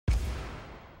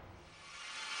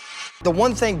The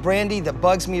one thing, Brandi, that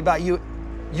bugs me about you,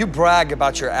 you brag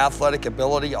about your athletic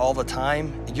ability all the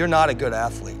time. You're not a good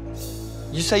athlete.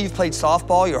 You say you've played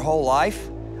softball your whole life.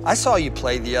 I saw you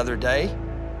play the other day.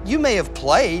 You may have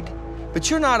played, but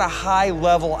you're not a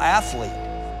high-level athlete.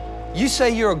 You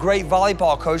say you're a great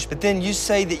volleyball coach, but then you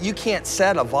say that you can't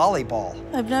set a volleyball.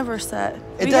 I've never set.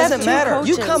 It doesn't matter.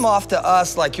 You come off to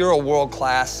us like you're a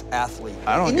world-class athlete.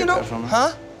 I don't get that from her.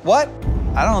 Huh? What?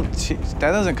 I don't,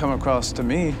 that doesn't come across to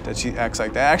me that she acts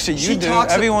like that. Actually, you do.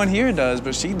 Everyone here does,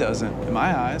 but she doesn't, in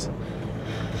my eyes.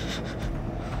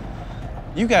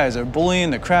 You guys are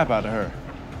bullying the crap out of her.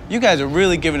 You guys are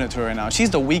really giving it to her right now. She's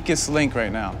the weakest link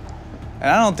right now. And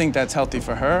I don't think that's healthy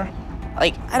for her.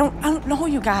 Like, I don't know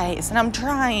you guys, and I'm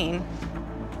trying.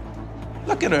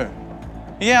 Look at her.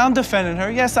 Yeah, I'm defending her.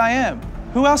 Yes, I am.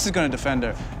 Who else is gonna defend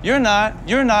her? You're not,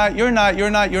 you're not, you're not, you're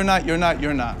not, you're not, you're not,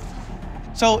 you're not.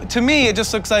 So to me, it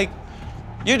just looks like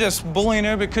you're just bullying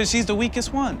her because she's the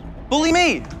weakest one. Bully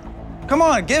me. Come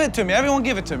on, give it to me. Everyone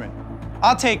give it to me.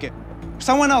 I'll take it.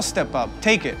 Someone else step up,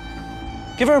 take it.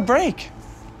 Give her a break.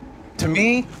 To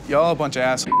me, y'all a bunch of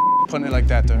assholes putting it like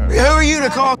that to her. Who are you to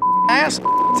call ass?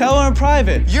 Tell her in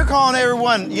private. You're calling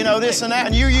everyone, you know, this and that,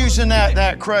 and you're using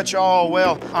that crutch, oh,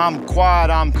 well, I'm quiet,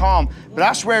 I'm calm. But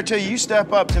I swear to you, you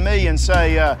step up to me and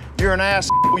say, you're an ass,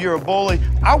 you're a bully,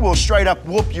 I will straight up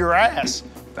whoop your ass.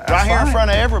 Right here in front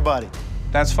of everybody.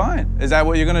 That's fine. Is that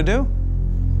what you're gonna do?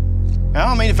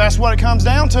 I mean, if that's what it comes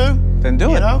down to. Then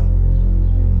do it. You know?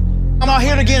 I'm not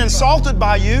here to get insulted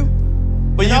by you.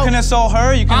 But you can insult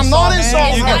her, you can insult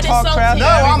him, you can talk crap to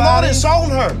everybody. No, I'm not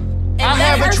insulting her. I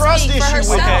have a trust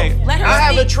issue with her. I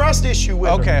have a trust issue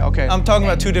with her. Okay. I'm talking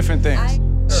about two different things.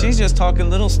 She's just talking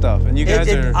little stuff, and you guys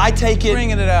are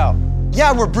bringing it out.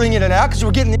 Yeah, we're bringing it out because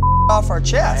we're getting the off our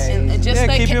chest. And just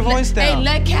keep your voice down. Hey,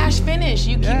 let Cash finish.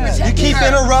 You keep protecting her. You keep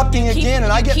interrupting again,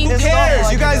 and I get pissed off. Who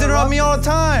cares? You guys interrupt me all the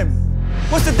time.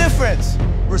 What's the difference?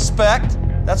 Respect.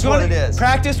 That's what it is.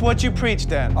 Practice what you preach,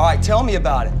 then. All right, tell me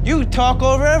about it. You talk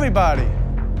over everybody.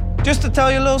 Just to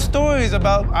tell you little stories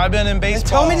about I've been in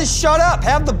baseball. Tell me to shut up.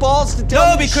 Have the balls to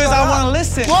tell me to shut up. No, because I want to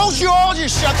listen. Won't you all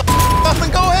just shut the up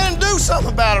and go ahead and do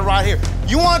something about it right here?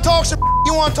 You want to talk some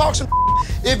you want to talk some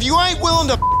If you ain't willing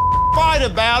to fight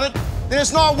about it, then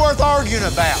it's not worth arguing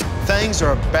about. Things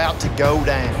are about to go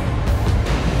down.